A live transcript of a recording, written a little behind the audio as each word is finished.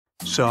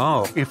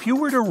So, if you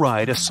were to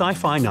write a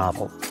sci-fi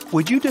novel,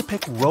 would you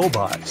depict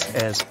robots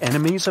as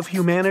enemies of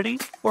humanity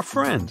or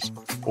friends?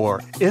 Or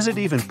is it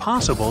even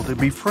possible to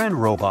befriend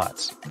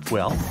robots?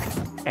 Well,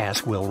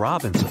 ask Will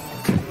Robinson.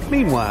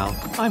 Meanwhile,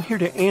 I'm here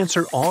to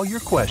answer all your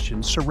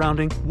questions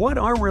surrounding what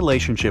our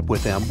relationship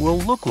with them will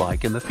look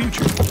like in the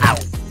future.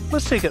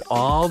 Let's take it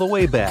all the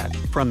way back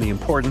from the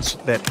importance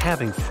that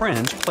having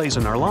friends plays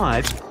in our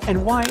lives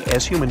and why,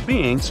 as human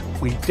beings,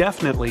 we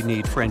definitely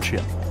need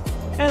friendship.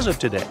 As of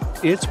today,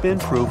 it's been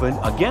proven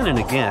again and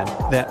again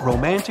that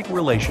romantic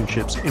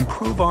relationships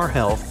improve our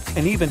health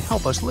and even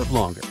help us live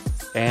longer.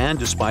 And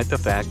despite the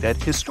fact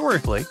that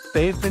historically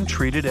they've been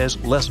treated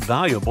as less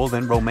valuable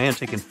than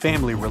romantic and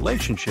family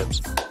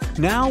relationships,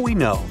 now we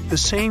know the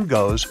same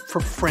goes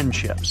for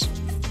friendships.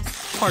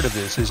 Part of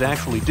this is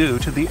actually due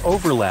to the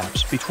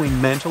overlaps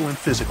between mental and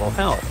physical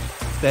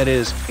health. That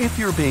is, if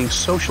you're being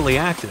socially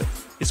active,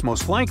 it's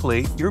most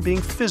likely you're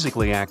being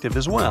physically active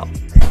as well.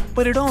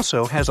 But it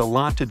also has a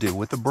lot to do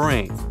with the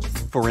brain.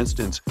 For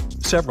instance,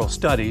 several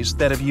studies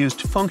that have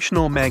used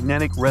functional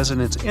magnetic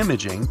resonance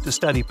imaging to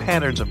study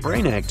patterns of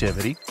brain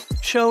activity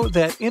show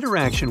that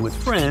interaction with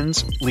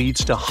friends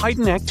leads to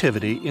heightened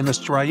activity in the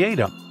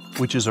striatum,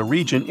 which is a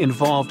region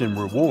involved in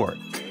reward.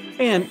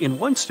 And in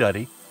one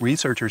study,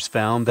 researchers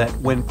found that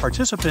when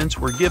participants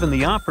were given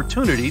the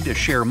opportunity to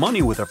share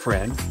money with a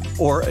friend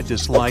or a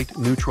disliked,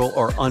 neutral,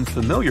 or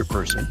unfamiliar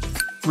person,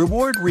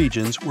 reward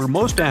regions were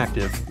most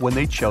active when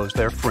they chose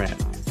their friend.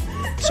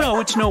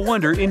 So it's no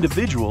wonder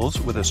individuals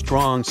with a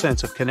strong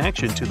sense of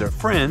connection to their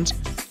friends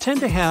tend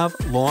to have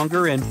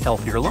longer and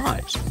healthier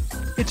lives.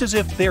 It's as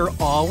if they're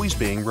always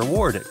being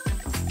rewarded.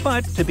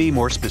 But to be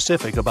more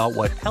specific about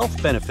what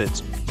health benefits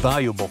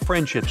valuable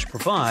friendships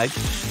provide,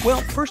 well,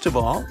 first of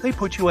all, they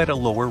put you at a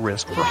lower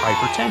risk for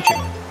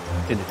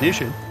hypertension. In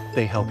addition,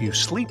 they help you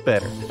sleep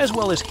better, as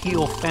well as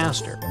heal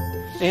faster.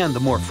 And the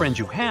more friends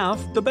you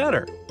have, the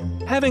better.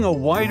 Having a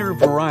wider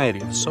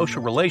variety of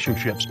social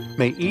relationships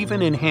may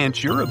even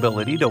enhance your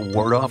ability to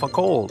ward off a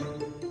cold.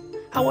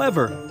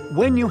 However,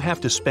 when you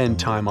have to spend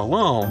time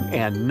alone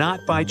and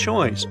not by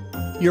choice,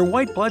 your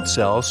white blood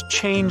cells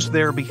change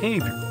their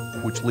behavior,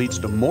 which leads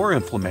to more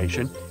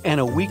inflammation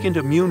and a weakened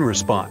immune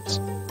response.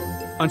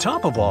 On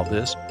top of all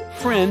this,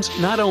 friends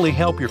not only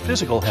help your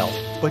physical health,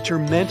 but your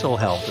mental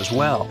health as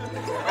well.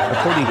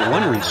 According to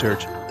one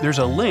research, there's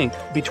a link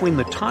between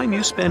the time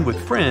you spend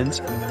with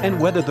friends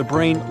and whether the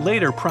brain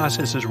later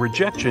processes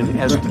rejection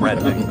as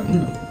threatening.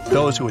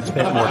 Those who had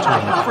spent more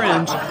time with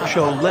friends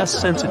show less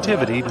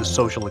sensitivity to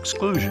social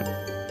exclusion.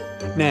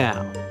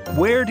 Now,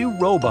 where do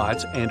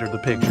robots enter the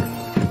picture?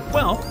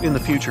 Well, in the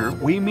future,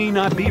 we may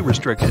not be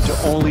restricted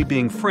to only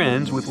being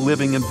friends with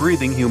living and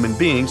breathing human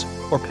beings,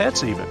 or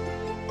pets even.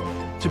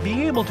 To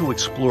be able to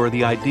explore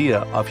the idea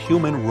of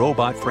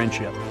human-robot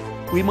friendship,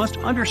 we must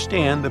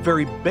understand the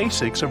very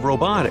basics of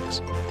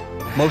robotics.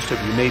 Most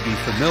of you may be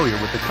familiar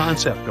with the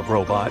concept of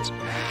robots,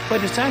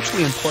 but it's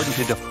actually important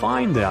to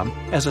define them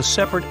as a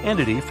separate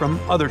entity from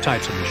other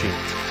types of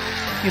machines.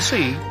 You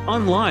see,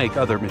 unlike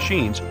other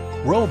machines,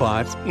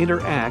 robots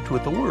interact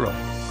with the world.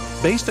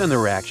 Based on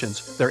their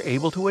actions, they're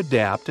able to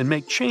adapt and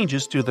make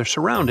changes to their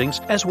surroundings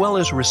as well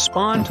as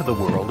respond to the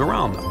world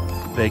around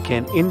them. They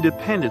can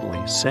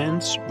independently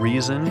sense,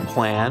 reason,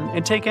 plan,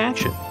 and take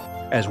action,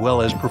 as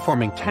well as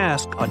performing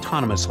tasks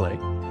autonomously.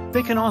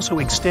 They can also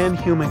extend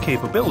human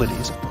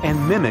capabilities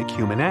and mimic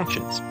human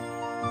actions.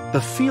 The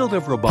field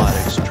of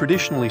robotics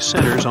traditionally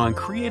centers on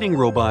creating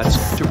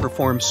robots to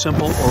perform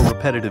simple or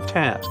repetitive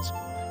tasks,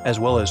 as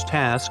well as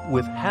tasks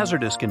with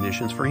hazardous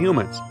conditions for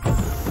humans.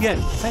 Yet,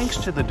 thanks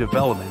to the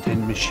development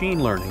in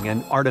machine learning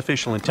and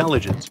artificial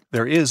intelligence,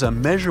 there is a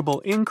measurable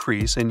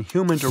increase in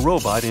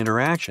human-to-robot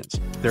interactions.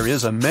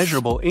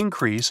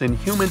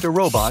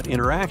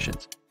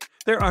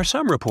 There are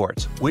some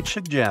reports which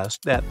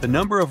suggest that the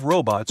number of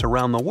robots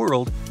around the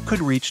world could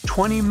reach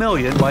 20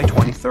 million by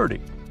 2030.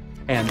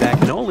 And that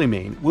can only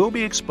mean we'll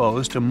be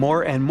exposed to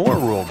more and more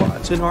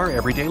robots in our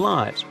everyday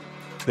lives.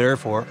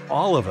 Therefore,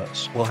 all of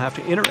us will have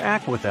to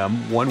interact with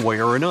them one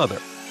way or another.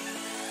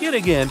 Yet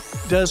again,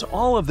 does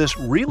all of this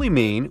really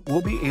mean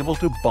we'll be able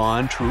to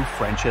bond true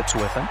friendships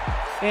with them?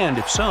 And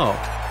if so,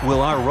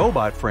 will our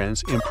robot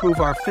friends improve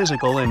our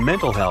physical and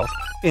mental health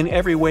in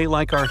every way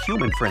like our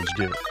human friends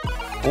do?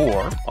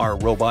 Or are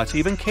robots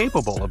even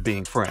capable of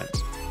being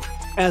friends?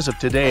 As of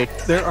today,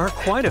 there are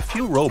quite a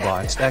few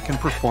robots that can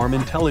perform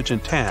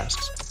intelligent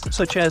tasks,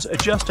 such as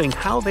adjusting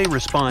how they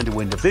respond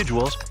to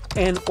individuals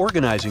and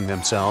organizing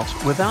themselves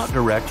without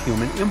direct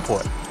human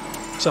input.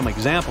 Some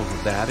examples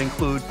of that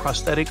include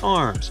prosthetic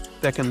arms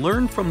that can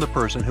learn from the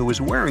person who is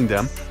wearing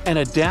them and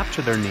adapt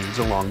to their needs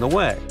along the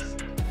way.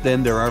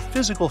 Then there are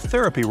physical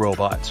therapy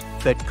robots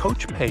that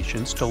coach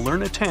patients to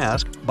learn a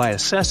task by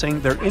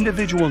assessing their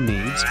individual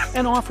needs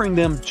and offering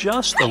them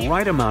just the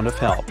right amount of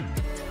help.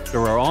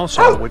 There are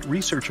also what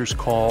researchers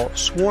call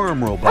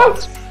swarm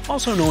robots,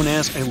 also known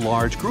as a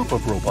large group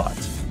of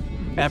robots.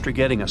 After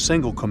getting a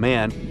single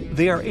command,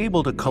 they are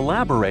able to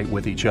collaborate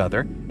with each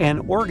other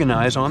and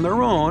organize on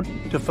their own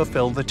to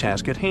fulfill the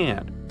task at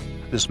hand.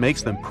 This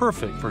makes them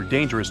perfect for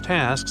dangerous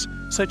tasks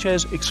such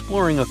as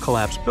exploring a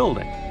collapsed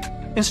building.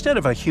 Instead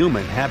of a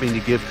human having to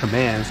give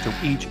commands to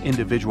each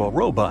individual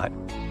robot,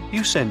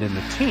 you send in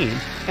the team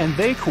and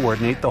they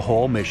coordinate the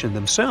whole mission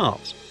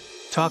themselves.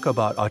 Talk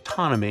about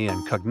autonomy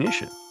and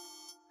cognition.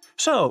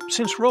 So,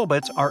 since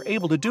robots are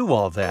able to do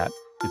all that,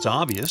 it's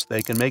obvious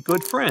they can make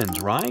good friends,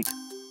 right?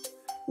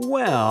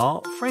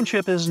 Well,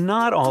 friendship is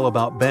not all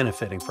about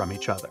benefiting from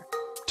each other.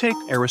 Take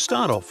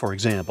Aristotle, for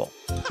example.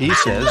 He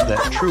says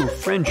that true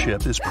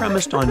friendship is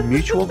premised on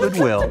mutual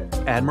goodwill,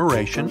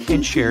 admiration,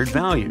 and shared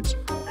values.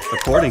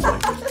 Accordingly,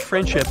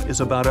 friendship is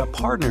about a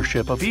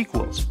partnership of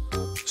equals.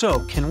 So,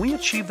 can we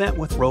achieve that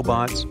with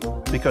robots?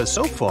 Because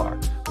so far,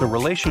 the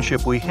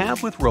relationship we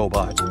have with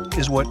robots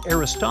is what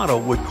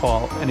Aristotle would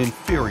call an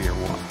inferior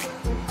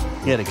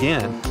one. Yet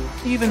again,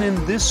 even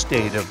in this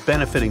state of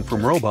benefiting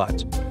from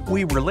robots,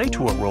 we relate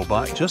to a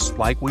robot just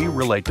like we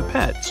relate to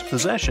pets,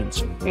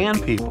 possessions,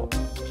 and people.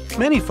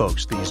 Many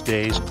folks these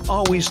days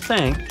always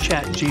thank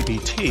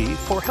ChatGPT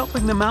for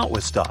helping them out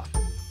with stuff.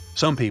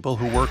 Some people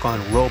who work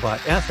on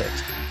robot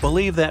ethics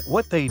believe that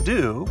what they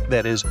do,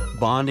 that is,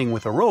 bonding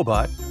with a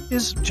robot,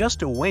 is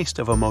just a waste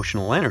of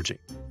emotional energy.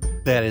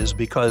 That is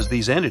because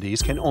these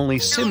entities can only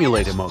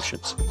simulate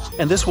emotions,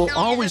 and this will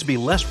always be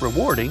less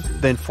rewarding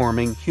than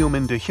forming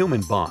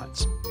human-to-human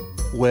bonds.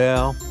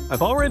 Well,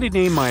 I've already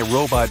named my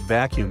robot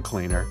vacuum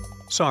cleaner.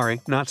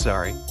 Sorry, not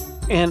sorry.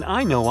 And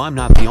I know I'm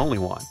not the only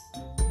one.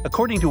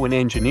 According to an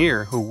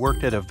engineer who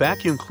worked at a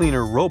vacuum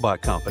cleaner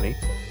robot company,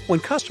 when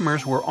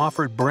customers were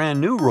offered brand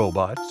new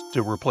robots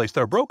to replace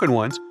their broken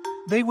ones,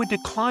 they would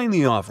decline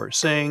the offer,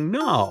 saying,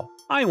 "No,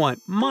 I want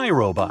my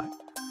robot."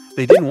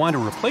 They didn't want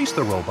to replace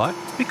the robot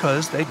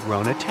because they'd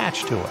grown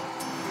attached to it.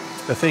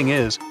 The thing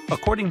is,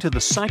 according to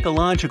the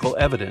psychological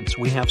evidence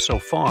we have so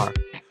far,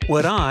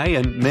 what I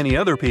and many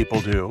other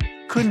people do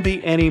couldn't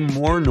be any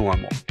more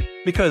normal.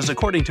 Because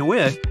according to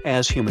it,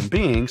 as human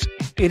beings,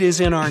 it is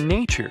in our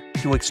nature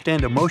to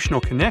extend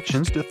emotional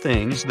connections to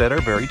things that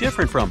are very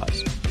different from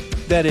us.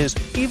 That is,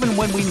 even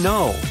when we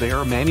know they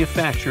are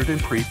manufactured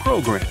and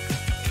pre-programmed.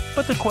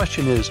 But the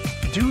question is,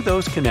 do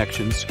those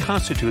connections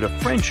constitute a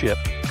friendship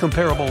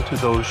comparable to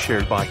those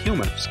shared by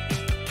humans?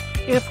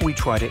 If we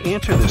try to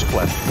answer this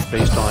question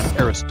based on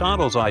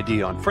Aristotle's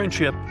idea on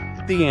friendship,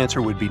 the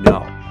answer would be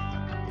no.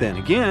 Then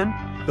again,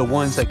 the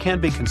ones that can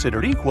be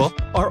considered equal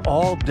are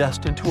all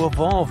destined to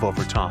evolve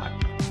over time.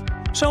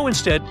 So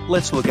instead,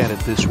 let's look at it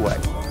this way.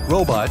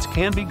 Robots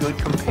can be good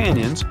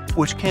companions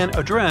which can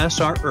address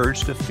our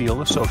urge to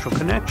feel a social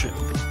connection.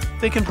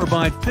 They can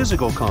provide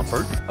physical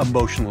comfort,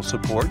 emotional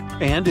support,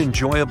 and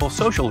enjoyable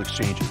social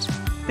exchanges.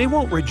 They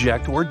won't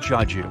reject or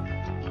judge you.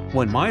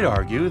 One might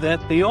argue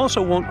that they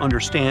also won't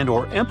understand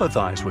or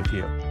empathize with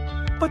you.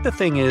 But the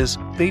thing is,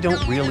 they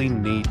don't really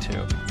need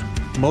to.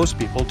 Most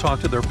people talk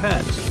to their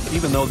pets,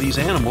 even though these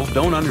animals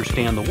don't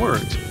understand the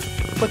words.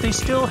 But they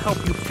still help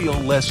you feel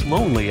less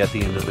lonely at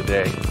the end of the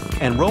day,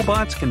 and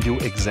robots can do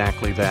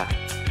exactly that.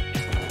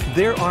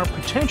 There are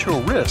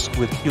potential risks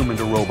with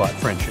human-to-robot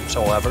friendships,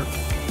 however.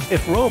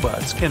 If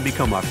robots can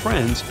become our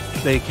friends,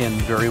 they can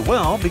very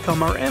well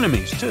become our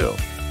enemies too.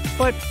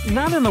 But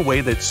not in the way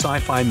that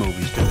sci-fi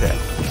movies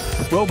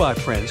depict. Robot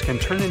friends can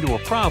turn into a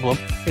problem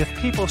if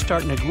people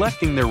start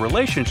neglecting their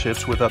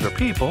relationships with other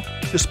people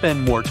to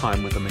spend more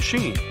time with the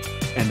machine.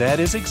 And that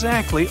is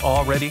exactly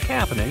already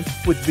happening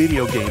with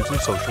video games and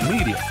social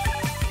media.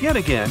 Yet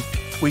again,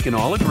 we can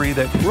all agree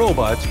that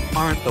robots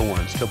aren't the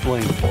ones to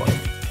blame for it.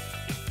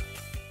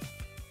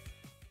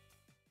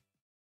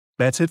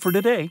 That's it for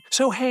today.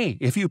 So hey,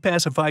 if you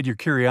pacified your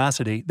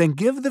curiosity, then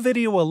give the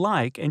video a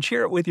like and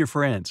share it with your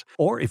friends.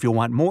 Or if you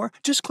want more,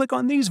 just click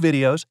on these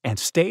videos and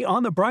stay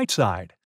on the bright side.